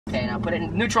Okay, now put it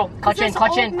in neutral. Clutch in,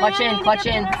 clutch in, clutch in, clutch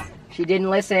in. She didn't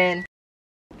listen.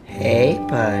 Hey,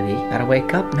 buddy. Gotta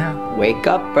wake up now. Wake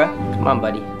up, bruh. Come on,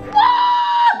 buddy.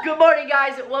 Good morning,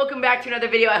 guys. Welcome back to another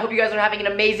video. I hope you guys are having an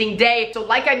amazing day. So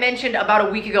like I mentioned about a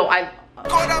week ago, About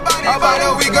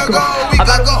a week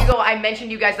ago, I mentioned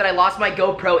to you guys that I lost my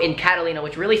GoPro in Catalina,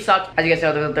 which really sucked. As you guys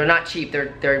know, they're not cheap.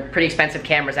 They're pretty expensive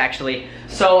cameras, actually.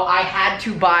 So I had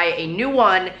to buy a new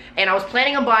one, and I was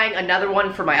planning on buying another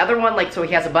one for my other one, like, so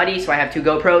he has a buddy, so I have 2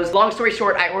 GoPros. Long story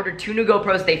short, I ordered 2 new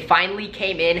GoPros. They finally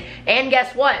came in, and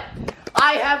guess what?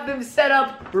 I have them set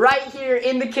up right here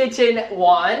in the kitchen.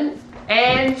 1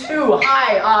 and 2.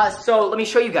 Hi. So let me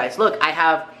show you guys. Look, I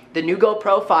have the new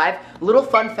GoPro 5. Little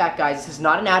fun fact, guys, this is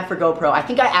not an ad for GoPro. I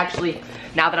think I actually,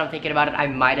 now that I'm thinking about it, I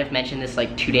might have mentioned this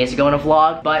like 2 days ago in a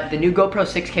vlog, but the new GoPro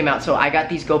 6 came out, so I got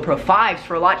these GoPro 5s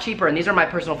for a lot cheaper, and these are my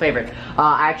personal favorites.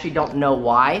 I actually don't know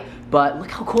why, but look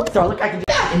how cool they are. Look, I can do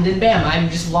that, and then bam, I'm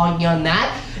just logging on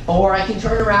that. Or I can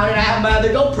turn around and I have my other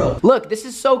GoPro. Look, this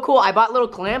is so cool. I bought little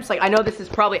clamps. Like, I know this is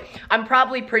I'm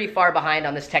probably pretty far behind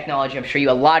on this technology. I'm sure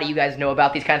a lot of you guys know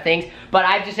about these kind of things, but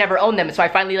I've just never owned them. So I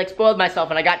finally like spoiled myself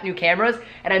and I got new cameras,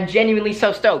 and I'm genuinely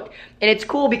so stoked. And it's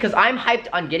cool because I'm hyped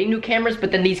on getting new cameras,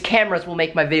 but then these cameras will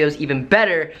make my videos even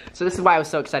better. So this is why I was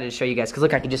so excited to show you guys, because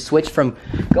look, I can just switch from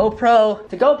GoPro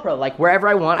to GoPro. Like, wherever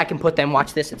I want, I can put them.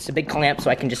 Watch this. It's a big clamp, so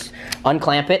I can just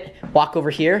unclamp it, walk over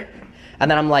here, and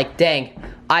then I'm like, dang,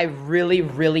 I really,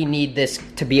 really need this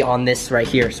to be on this right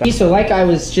here. So like I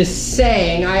was just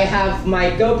saying, I have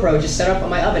my GoPro just set up on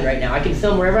my oven right now. I can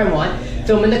film wherever I want,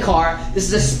 film in the car. This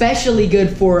is especially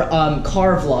good for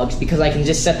car vlogs because I can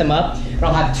just set them up and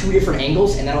I'll have 2 different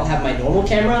angles, and then I'll have my normal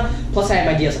camera. Plus I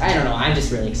have my DSLR. I don't know, I'm just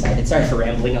really excited. Sorry for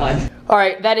rambling on. All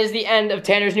right, that is the end of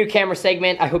Tanner's new camera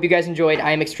segment. I hope you guys enjoyed.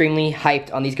 I am extremely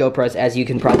hyped on these GoPros, as you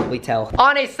can probably tell.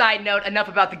 On a side note, enough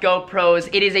about the GoPros.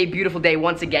 It is a beautiful day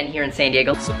once again here in San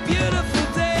Diego. It's a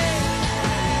beautiful day.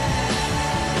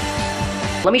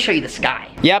 Let me show you the sky.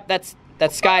 Yep, that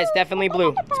sky is definitely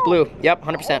blue. It's blue. Yep,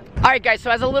 100%. All right, guys,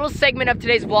 so as a little segment of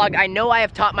today's vlog, I know I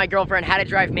have taught my girlfriend how to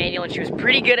drive manual, and she was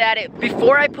pretty good at it.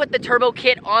 Before I put the turbo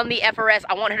kit on the FRS,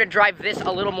 I want her to drive this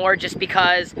a little more, just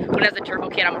because when it has the turbo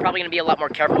kit, I'm probably gonna be a lot more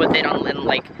careful with it and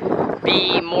like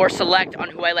be more select on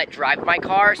who I let drive my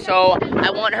car. So I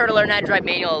want her to learn how to drive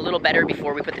manual a little better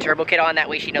before we put the turbo kit on. That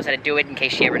way she knows how to do it in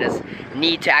case she ever does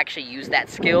need to actually use that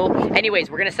skill.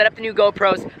 Anyways, we're gonna set up the new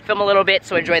GoPros, film a little bit,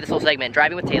 so enjoy this whole segment.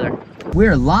 Driving with Taylor.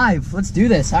 We're live. Let's do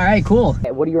this. All right, cool.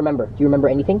 Okay, what do you remember? Do you remember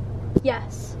anything?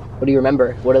 Yes. What do you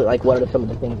remember? What are some of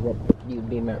the things that you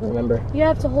remember? You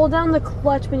have to hold down the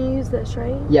clutch when you use this,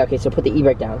 right? Yeah, okay, so put the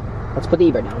e-brake down. Let's put the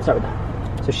e-brake down. Let's start with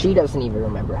that. So she doesn't even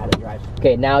remember how to drive.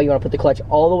 Okay, now you want to put the clutch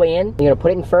all the way in. You're going to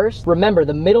put it in first. Remember,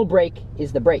 the middle brake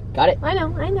is the brake. Got it? I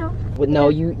know. No,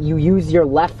 you use your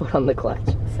left foot on the clutch.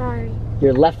 Sorry.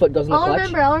 Your left foot goes in the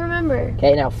clutch. I'll remember.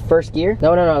 Okay, now first gear.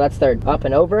 No, that's third. Up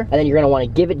and over. And then you're going to want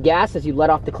to give it gas as you let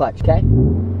off the clutch, okay?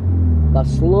 Now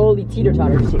slowly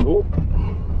teeter-totter. Oh,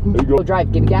 there you go.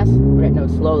 Drive, give it gas. Okay, no,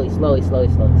 slowly.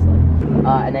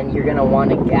 And then you're going to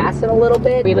want to gas it a little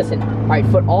bit. Wait, listen. All right,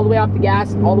 foot all the way off the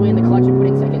gas, all the way in the clutch, and put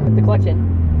in second. Put the clutch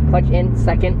in. Clutch in,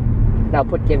 second. Now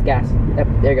give gas. Yep,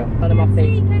 there you go. Let them off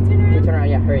face. Can I turn around? Turn around,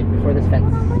 yeah, hurry, before this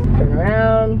fence. Turn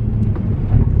around.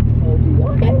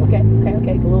 Okay. A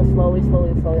little slowly.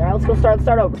 All right, let's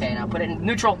start over. Okay, now put it in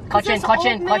neutral. Clutch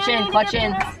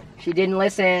in. She didn't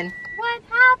listen. What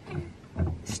happened?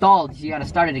 Stalled. You gotta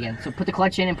start it again. So put the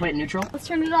clutch in and put it in neutral. Let's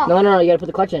turn it off. No, you gotta put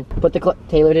the clutch in.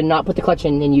 Taylor did not put the clutch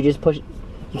in, and you just push.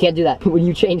 You can't do that. When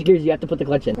you change gears, you have to put the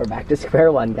clutch in. We're back to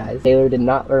square one, guys. Taylor did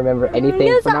not remember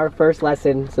anything from our first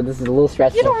lesson, so this is a little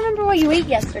stressful. You don't remember what you ate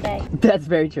yesterday. That's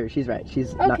very true. She's right.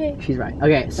 She's right.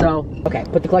 Okay,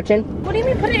 put the clutch in. What do you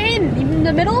mean put it in? Even in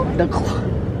the middle?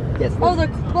 Yes. Oh, the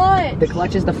clutch. The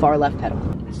clutch is the far left pedal.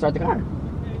 Start the car.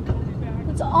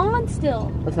 It's on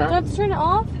still. It's not. Do I have to turn it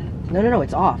off? No,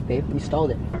 it's off, babe. You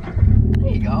stalled it.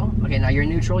 There you go. Okay, now you're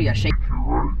neutral. Yeah, shake.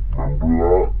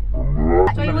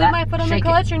 Do I leave my foot on the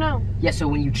clutch or no? Yeah, so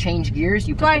when you change gears,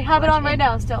 you put Do I have it on right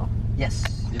now still?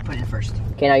 Yes, you put it in first.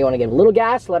 Okay, now you want to give a little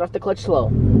gas, let off the clutch slow.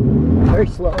 Very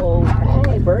slow.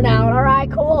 Okay, burn out. All right,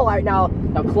 cool. All right, now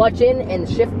clutch in and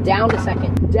shift down to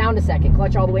second.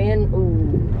 Clutch all the way in.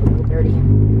 Ooh, dirty.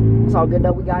 It's all good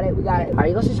though. We got it. All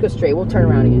right, let's just go straight. We'll turn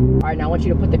around again. All right, now I want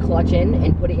you to put the clutch in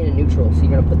and put it in a neutral. So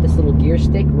you're gonna put this little gear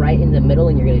stick right in the middle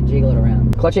and you're gonna jiggle it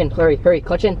around. Clutch in. Hurry.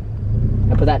 Clutch in.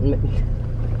 I put that in.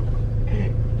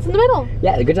 It's in the middle.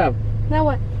 Yeah, good job. Now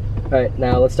what? All right,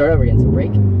 now let's start over again. So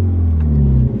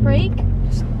brake.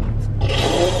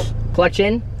 Clutch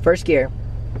in, first gear.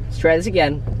 Let's try this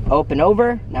again. Open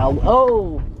over. Now,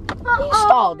 you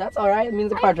stalled. That's all right. It means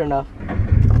the car turned off.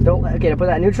 Don't, okay, put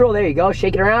that in neutral. There you go.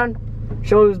 Shake it around.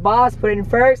 Show who's boss. Put it in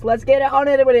first. Let's get it on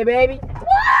it with it, baby. Woo!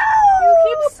 You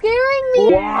keep scaring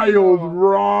me. Wild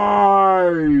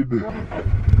ride.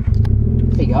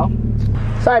 There you go.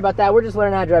 Sorry about that. We're just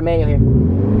learning how to drive manual here.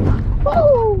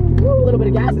 Woo! A little bit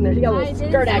of gas in there. She got a little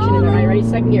skirt action in there. All right, ready?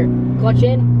 Second gear. Clutch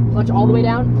in. Clutch all the way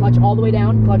down. Clutch all the way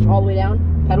down. Clutch all the way down.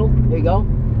 Pedal. There you go.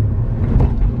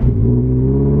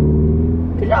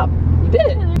 Good job. You did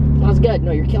it. That was good.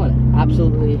 No, you're killing it.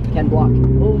 Absolutely can block.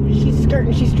 Oh, she's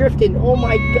skirting. She's drifting. Oh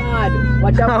my God.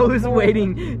 Watch out. I was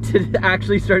waiting to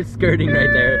actually start skirting right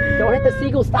there. Don't hit the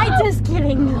seagull. Stop. I'm just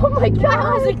kidding. Oh my God.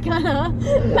 I wasn't gonna.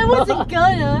 I wasn't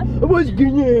gonna. I was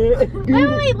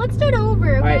gonna. Wait, let's start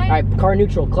over, okay? All right, car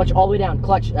neutral. Clutch all the way down.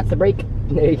 Clutch. That's the brake.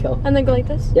 There you go. And then go like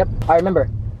this? Yep. All right, remember,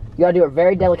 you gotta do it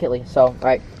very delicately. So, all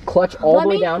right, clutch all the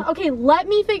way down. Okay, let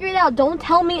me figure it out. Don't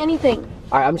tell me anything.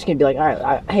 All right, I'm just gonna be like, all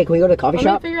right, hey, can we go to the coffee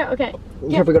shop? Let me figure it out. Okay.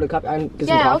 Here, if we go to the coffee, get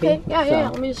some coffee. Okay. Yeah.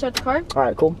 Let me just start the car. All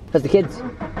right, cool. How's the kids?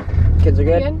 Kids are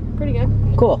good? Pretty good.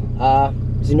 Cool.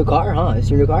 Is it a new car, huh? Is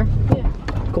it your new car? Yeah.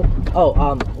 Cool.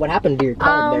 Oh, what happened to your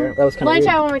car there? That was kind of weird. Let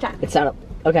me try one more time. It sounded,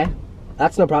 okay.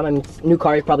 That's no problem. I mean, new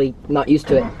car, you're probably not used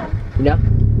to it, you know?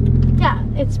 Yeah,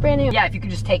 it's brand new. Yeah, if you could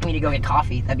just take me to go get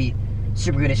coffee, that'd be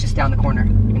super good. It's just down the corner.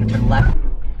 You're gonna turn left.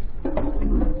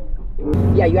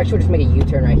 Yeah, you actually just make a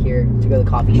U-turn right here to go to the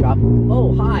coffee shop.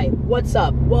 Oh, hi. What's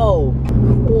up? Whoa.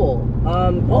 Cool.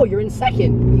 Oh, you're in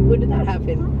second. When did that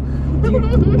happen?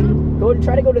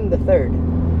 Try to go to the third.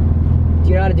 Do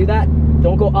you know how to do that?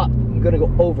 Don't go up. You're gonna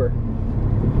go over.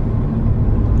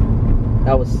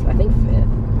 That was, I think, fifth.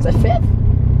 Is that fifth?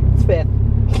 It's fifth.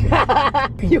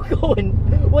 You going?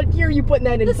 What gear are you putting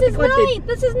that in? This is ninth.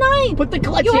 This is ninth. Put the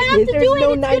clutch You in. have to There's do it.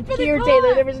 no It's ninth good for the gear, car.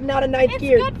 Taylor. There is not a ninth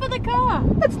gear. It's good for the car.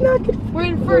 That's not good. We're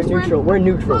in first. We're neutral. We're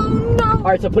neutral. Oh no. All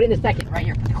right, so put it in the second. Right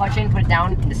here. Put the clutch in. Put it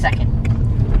down in the second.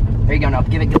 There you go. Now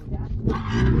give it.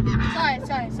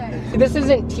 Sorry. This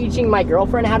isn't teaching my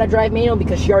girlfriend how to drive manual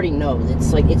because she already knows.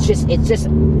 It's just.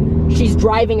 She's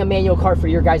driving a manual car for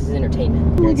your guys'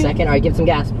 entertainment. You're in second. All right, give some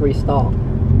gas before you stall.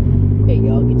 There you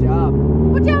go. Good job.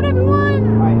 Watch out,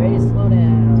 everyone. All right, ready to slow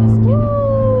down. Just kidding.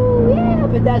 Woo! Yeah,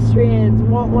 pedestrians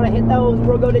won't want to hit those.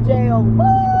 We'll go to jail. Woo!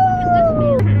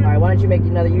 All right, why don't you make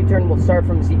another U-turn? We'll start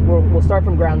from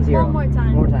ground zero. One more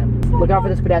time. One more time. Look out for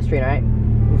this pedestrian. All right.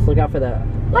 Let's look out for the.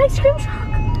 Ice cream truck.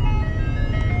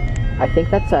 I think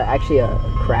that's actually a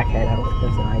crackhead. I don't think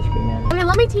that's an ice cream man. Okay,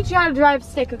 let me teach you how to drive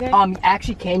stick, okay?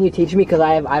 Actually, can you teach me? Because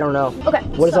I don't know. Okay.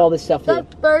 What does all this stuff do? The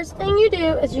first thing you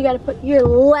do is you gotta put your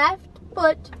left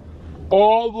foot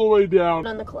All the way down.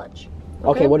 on the clutch.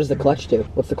 Okay, what does the clutch do?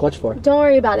 What's the clutch for? Don't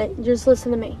worry about it. Just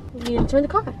listen to me. You need to turn the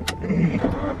car.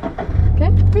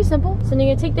 Okay, pretty simple. So then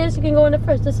you're gonna take this. You can go into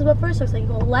first. This is what first looks like. You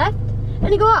go left and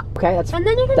you go up. Okay, And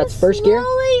then you're gonna first gear.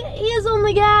 slowly ease on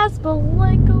the gas, but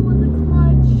let go of the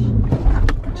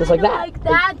clutch. Just like that. Like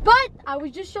that. But I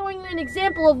was just showing you an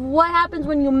example of what happens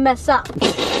when you mess up.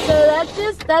 So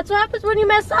that's what happens when you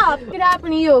mess up. It could happen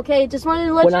to you, okay? Just wanted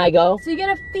to let When I go? So you get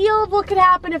a feel of what could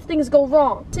happen if things go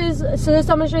wrong. So this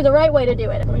I'm gonna show you the right way to do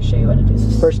it. Let me show you what to do.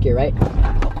 First gear, right?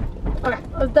 Okay,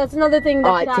 that's another thing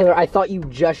that could Taylor, happen. I thought you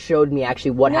just showed me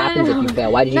actually what happens if you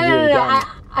fail. Why did you do it No. again?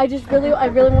 I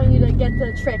really want you to get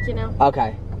the trick, you know?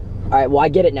 Okay. All right, well, I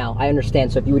get it now. I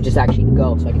understand. So if you would just actually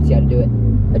go so I can see how to do it,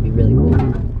 that'd be really cool.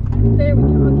 There we go.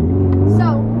 Okay.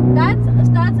 So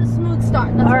that's a smooth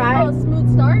start. That's All what right. I call a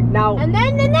smooth start. Now- and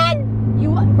then you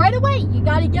right away you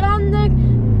gotta get on the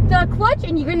clutch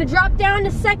and you're gonna drop down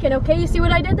a second. Okay, you see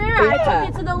what I did there? Yeah. I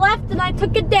took it to the left and I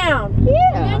took it down. Yeah.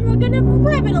 And then we're gonna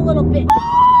rev it a little bit.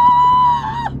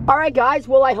 All right, guys.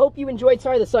 Well, I hope you enjoyed.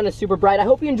 Sorry, the sun is super bright. I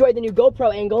hope you enjoyed the new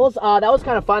GoPro angles. That was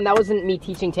kind of fun. That wasn't me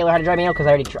teaching Taylor how to drive manual because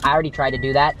I already tried to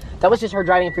do that. That was just her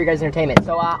driving for your guys' entertainment.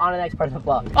 So on to the next part of the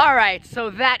vlog. All right, so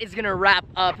that is gonna wrap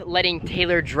up letting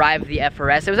Taylor drive the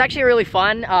FRS. It was actually really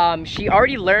fun. She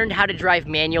already learned how to drive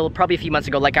manual probably a few months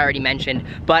ago, like I already mentioned.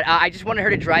 But I just wanted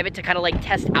her to drive it to kind of like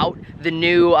test out the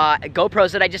new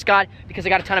GoPros that I just got because I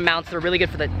got a ton of mounts. They're really good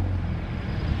for the.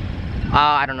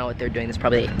 I don't know what they're doing. That's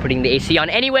probably putting the AC on.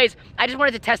 Anyways, I just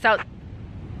wanted to test out.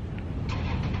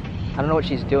 I don't know what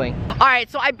she's doing. All right,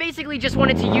 so I basically just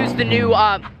wanted to use the new.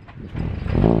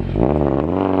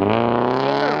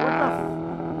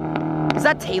 Is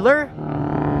that Taylor?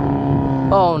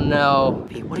 Oh no.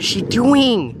 Wait, what is she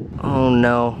doing? Oh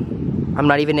no. I'm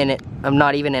not even in it. I'm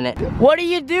not even in it. What are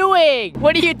you doing?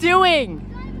 What are you doing?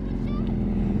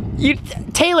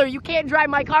 Taylor, you can't drive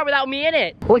my car without me in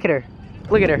it. Look at her.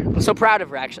 Look at her. I'm so proud of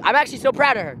her, actually. I'm actually so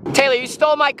proud of her. Taylor, you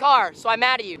stole my car, so I'm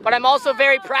mad at you. But I'm also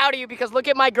very proud of you because look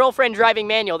at my girlfriend driving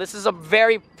manual. This is a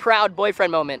very proud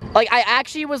boyfriend moment. Like, I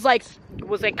actually was like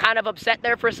kind of upset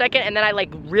there for a second, and then I like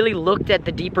really looked at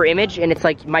the deeper image, and it's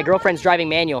like my girlfriend's driving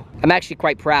manual. I'm actually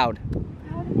quite proud.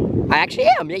 I actually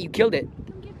am. Yeah, you killed it.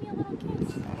 Give me a little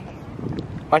kiss.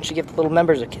 Why don't you give the little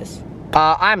members a kiss?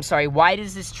 I'm sorry, why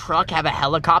does this truck have a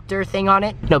helicopter thing on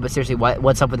it? No, but seriously,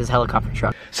 what's up with this helicopter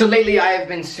truck? So lately I have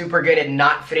been super good at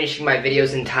not finishing my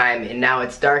videos in time, and now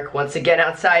it's dark once again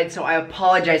outside, so I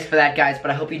apologize for that, guys, but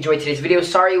I hope you enjoyed today's video.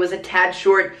 Sorry it was a tad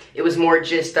short. It was more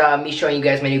just me showing you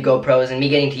guys my new GoPros and me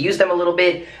getting to use them a little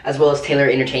bit, as well as Taylor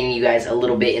entertaining you guys a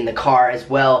little bit in the car as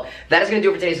well. That is gonna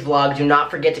do it for today's vlog. Do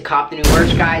not forget to cop the new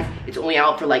merch, guys. It's only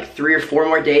out for like 3 or 4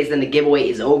 more days, then the giveaway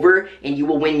is over, and you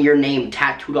will win your name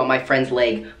tattooed on my friend's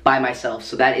leg by myself.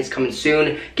 So that is coming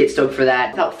soon. Get stoked for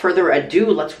that. Without further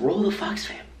ado, let's roll the Fox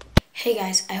fam. Hey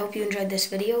guys, I hope you enjoyed this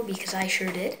video because I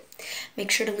sure did. Make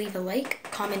sure to leave a like,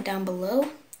 comment down below,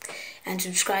 and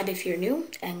subscribe if you're new,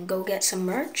 and go get some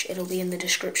merch. It'll be in the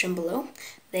description below.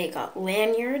 They got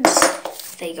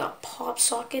lanyards, they got pop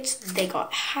sockets, they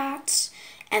got hats,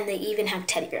 and they even have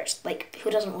teddy bears. Like, who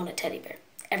doesn't want a teddy bear?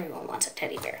 Everyone wants a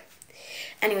teddy bear.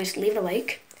 Anyways, leave a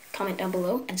like, comment down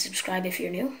below, and subscribe if you're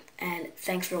new. And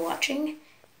thanks for watching,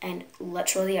 and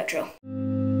let's roll the outro.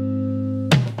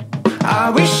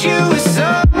 I wish you were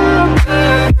so